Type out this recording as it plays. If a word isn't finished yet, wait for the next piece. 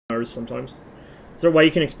sometimes. Is there a way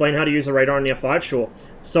you can explain how to use a radar on the F-5? Sure.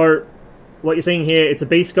 So, what you're seeing here, it's a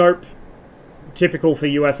B-scope, typical for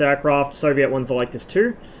US aircraft. Soviet ones are like this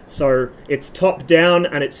too. So, it's top down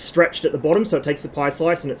and it's stretched at the bottom, so it takes the pie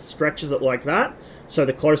slice and it stretches it like that. So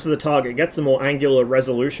the closer the target gets, the more angular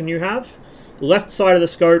resolution you have. Left side of the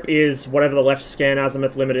scope is whatever the left scan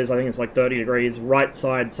azimuth limit is. I think it's like 30 degrees. Right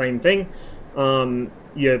side, same thing.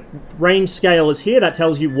 Your range scale is here. That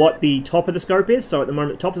tells you what the top of the scope is. So at the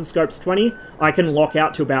moment, the top of the scope's 20. I can lock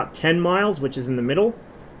out to about 10 miles, which is in the middle.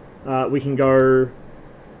 We can go...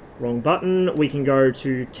 Wrong button. We can go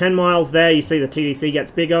to 10 miles there. You see the TDC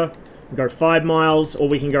gets bigger. We can go 5 miles, or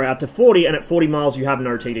we can go out to 40, and at 40 miles you have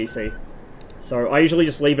no TDC. So I usually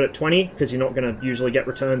just leave it at 20, because you're not going to usually get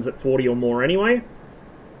returns at 40 or more anyway.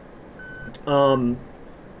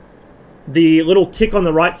 The little tick on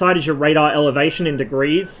the right side is your radar elevation in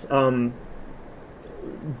degrees.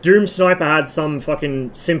 Doom Sniper had some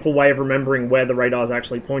fucking simple way of remembering where the radar is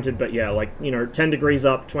actually pointed, but yeah, like, you know, 10 degrees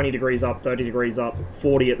up, 20 degrees up, 30 degrees up,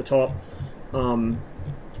 40 at the top.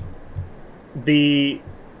 The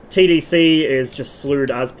TDC is just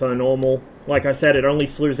slewed as per normal. Like I said, it only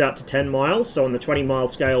slews out to 10 miles, so on the 20-mile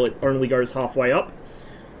scale, it only goes halfway up.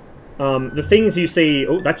 The things you see...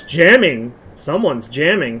 Oh, that's jamming! Someone's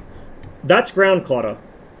jamming. That's ground clutter.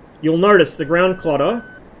 You'll notice the ground clutter,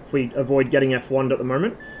 if we avoid getting F1'd at the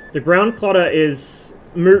moment, the ground clutter is...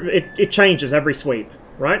 It changes every sweep,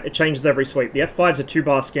 right? It changes every sweep. The F5's a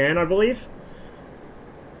 2-bar scan, I believe.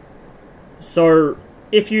 So,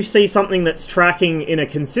 if you see something that's tracking in a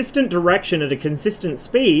consistent direction at a consistent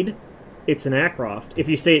speed... it's an aircraft. If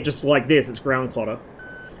you see it just like this, it's ground clutter.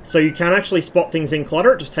 So you can actually spot things in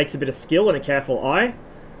clutter. It just takes a bit of skill and a careful eye.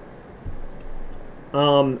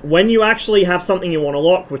 When you actually have something you want to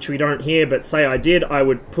lock, which we don't here, but say I did, I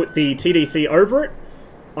would put the TDC over it.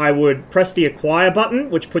 I would press the acquire button,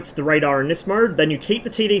 which puts the radar in this mode. Then you keep the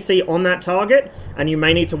TDC on that target, and you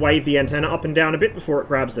may need to wave the antenna up and down a bit before it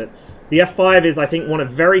grabs it. The F-5 is, I think, one of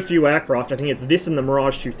very few aircraft. I think it's this and the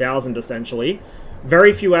Mirage 2000, essentially.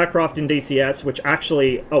 Very few aircraft in DCS which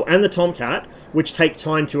actually... Oh, and the Tomcat, which take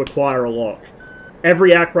time to acquire a lock.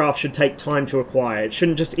 Every aircraft should take time to acquire. It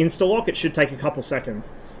shouldn't just insta-lock, it should take a couple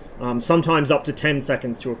seconds. Sometimes up to 10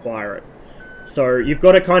 seconds to acquire it. So you've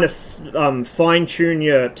got to kind of fine-tune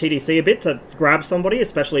your TDC a bit to grab somebody,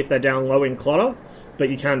 especially if they're down low in clutter, but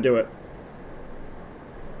you can do it.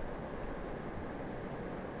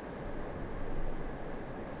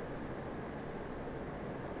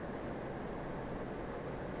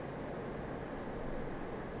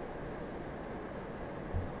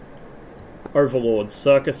 Overlord,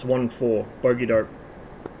 Circus 1-4, bogey dope.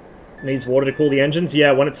 Needs water to cool the engines?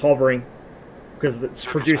 Yeah, when it's hovering. Because it's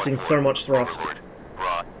producing so much thrust.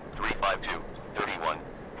 Raw, 352, 31,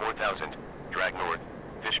 4000, drag north,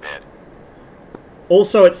 fish pad.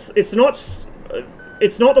 Also, it's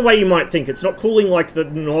not the way you might think. It's not cooling like the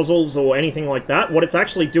nozzles or anything like that. What it's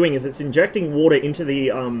actually doing is it's injecting water into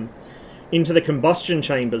the combustion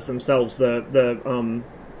chambers themselves, the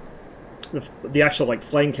actual like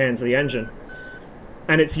flame cans of the engine.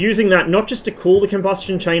 And it's using that not just to cool the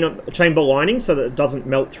combustion chamber lining so that it doesn't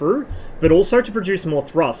melt through, but also to produce more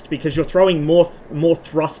thrust, because you're throwing more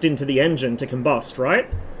thrust into the engine to combust,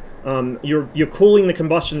 right? You're cooling the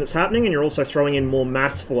combustion that's happening, and you're also throwing in more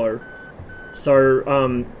mass flow.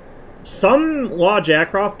 So some large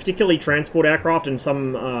aircraft, particularly transport aircraft, and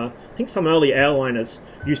some I think some early airliners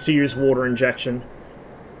used to use water injection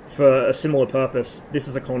for a similar purpose. This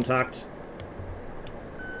is a contact.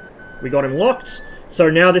 We got him locked. So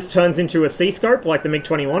now this turns into a C-scope, like the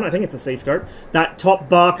MiG-21. I think it's a C-scope. That top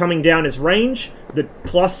bar coming down is range. The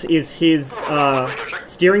plus is his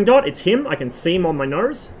steering dot. It's him. I can see him on my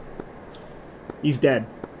nose. He's dead.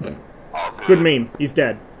 Good meme. He's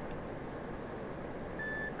dead.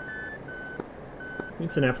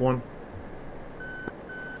 It's an F1.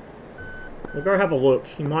 We'll go have a look.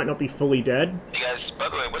 He might not be fully dead. Hey guys, by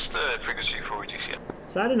the way, what's the frequency for DCS?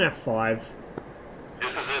 Is that an F5? This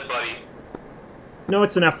is it, buddy. No,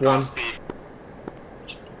 it's an F1.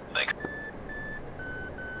 Thanks.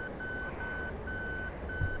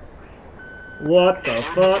 What the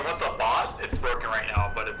fuck? With the bot, it's broken right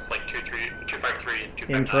now, but it's like 253 and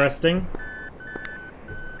 259. Interesting.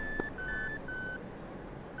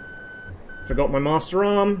 Forgot my master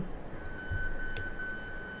arm.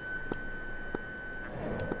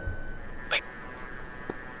 Wait,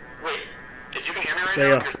 if you can hear me right See now,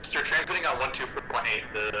 ya. you're transmitting on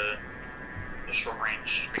 12.18, the short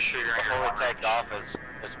range. Make sure you're in your Before we take off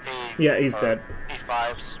is P. Yeah, he's dead.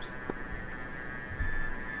 P5s.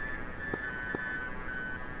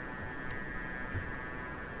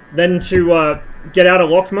 Then to get out of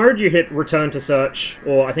lock mode, you hit return to search,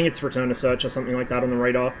 or I think it's return to search or something like that on the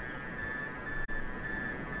radar.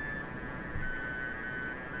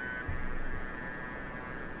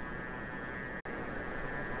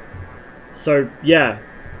 So, yeah,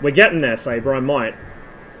 we're getting there, Saber, I might.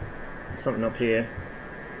 Something up here.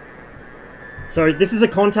 So, this is a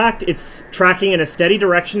contact. It's tracking in a steady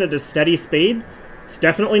direction at a steady speed. It's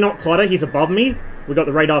definitely not Clutter. He's above me. We got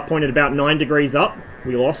the radar pointed about 9 degrees up.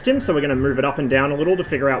 We lost him, so we're going to move it up and down a little to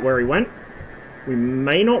figure out where he went. We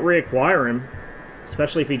may not reacquire him,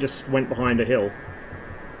 especially if he just went behind a hill.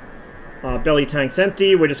 Belly tank's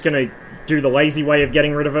empty. We're just going to do the lazy way of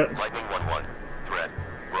getting rid of it. Lightning 1-1. Threat.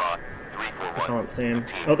 Raw. 341. I can't see him.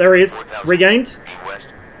 Oh, there he is. Regained. West.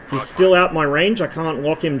 He's still out my range. I can't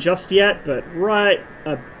lock him just yet, but right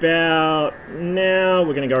about now,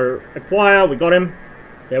 we're going to go acquire. We got him.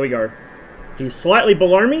 There we go. He's slightly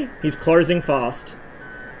below me. He's closing fast.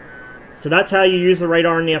 So that's how you use the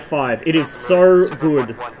radar in the F-5. It is so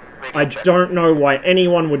good. I don't know why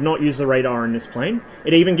anyone would not use the radar in this plane.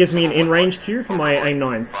 It even gives me an in-range cue for my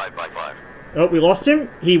AIM-9s. 5x5. Oh, we lost him.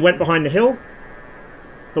 He went behind the hill.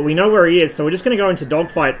 But we know where he is, so we're just going to go into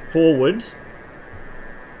dogfight forward.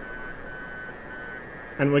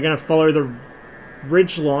 And we're going to follow the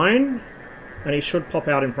ridge line. And he should pop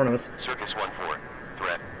out in front of us. Circus 1-4.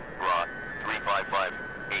 Threat. Raw. 355.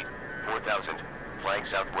 8. 4000. Flying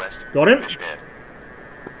southwest. Got him. Fishman.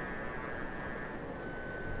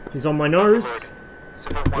 He's on my nose.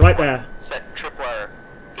 Right there. Set tripwire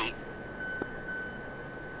 8.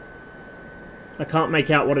 I can't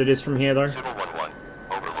make out what it is from here, though. Civil 1-1.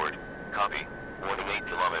 Overlord. Copy. Warning 8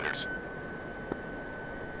 kilometers.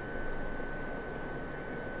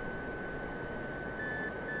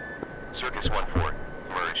 Circus 1-4.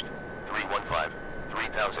 Merged. 315.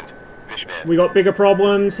 3000. Fishman. We got bigger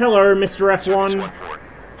problems. Hello, Mr. F1. Circus 1-4.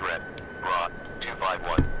 Threat. Raw.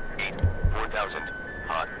 251. 8. 4000.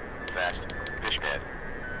 Hot. Fast. Fishman.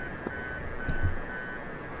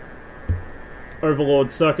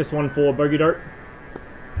 Overlord, Circus 1-4, bogey dope.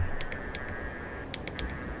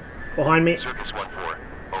 Behind me. Circus 1-4.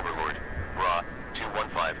 Overlord. Raw.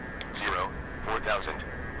 215. 0. 4000.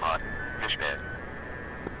 Hot. Fishman.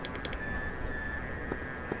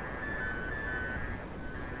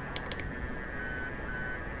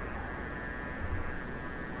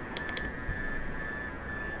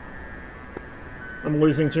 I'm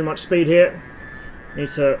losing too much speed here. Need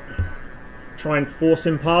to try and force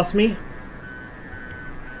him past me,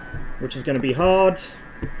 which is going to be hard.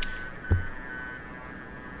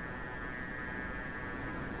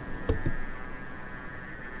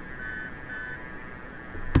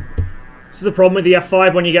 This is the problem with the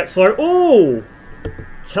F-5 when you get slow. Ooh!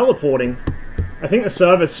 Teleporting. I think the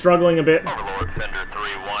server's struggling a bit. Overlord. Fender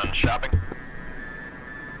 3-1. Shopping.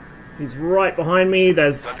 He's right behind me.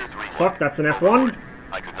 There's... Thunder 3-1. Fuck, that's an F1. Overlord.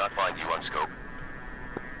 I could not find you on scope.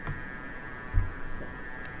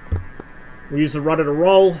 We use the rudder to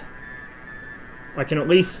roll. I can at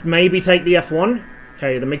least maybe take the F1.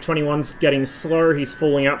 Okay, the MiG-21's getting slow. He's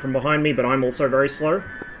falling out from behind me, but I'm also very slow.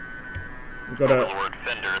 We've got to Overlord.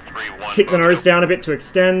 Fender 3-1. kick the nose down a bit to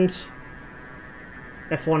extend.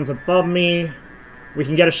 F1's above me. We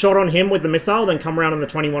can get a shot on him with the missile, then come around on the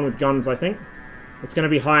 21 with guns, I think. It's going to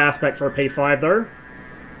be high aspect for a P5, though.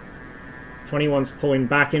 21's pulling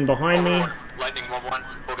back in behind me. Lightning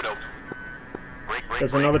 1-1. Book it out.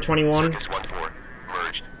 There's another 21. Circus 1-4.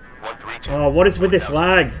 Merged. 132. Oh, what is with this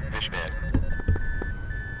lag? Fishman.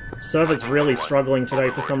 Server's really struggling today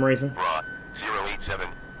for some reason. Raw. 087.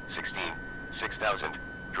 16. 6000.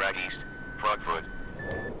 Drag east. Frogfoot.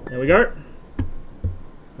 There we go.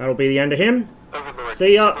 That'll be the end of him. Overlord.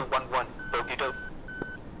 See ya. 1-1. Book it out.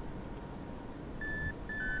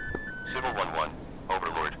 Civil 1-1.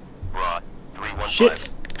 Overlord. Raw. 315. Shit.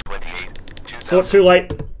 28. 2000. Saw it too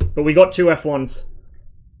late, but we got two F1s.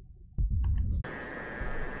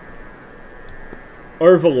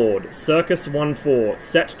 Overlord, Circus 1-4,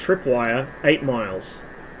 set tripwire, 8 miles.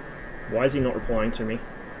 Why is he not replying to me?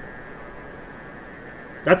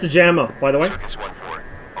 That's a jammer, by the way. Circus 1-4.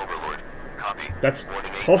 Overlord. Copy. That's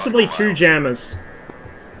Warning 8 possibly miles. 2 jammers.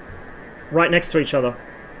 Right next to each other.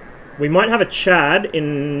 We might have a Chad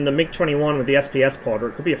in the MiG-21 with the SPS pod, or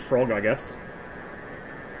it could be a frog, I guess.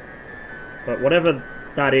 But whatever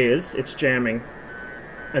that is, it's jamming.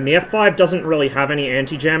 And the F-5 doesn't really have any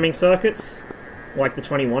anti-jamming circuits, like the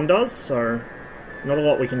 21 does, so not a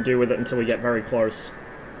lot we can do with it until we get very close.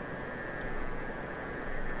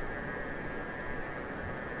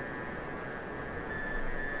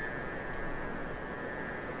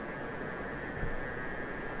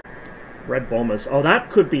 Red Bombers. Oh, that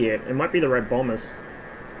could be it. It might be the Red Bombers.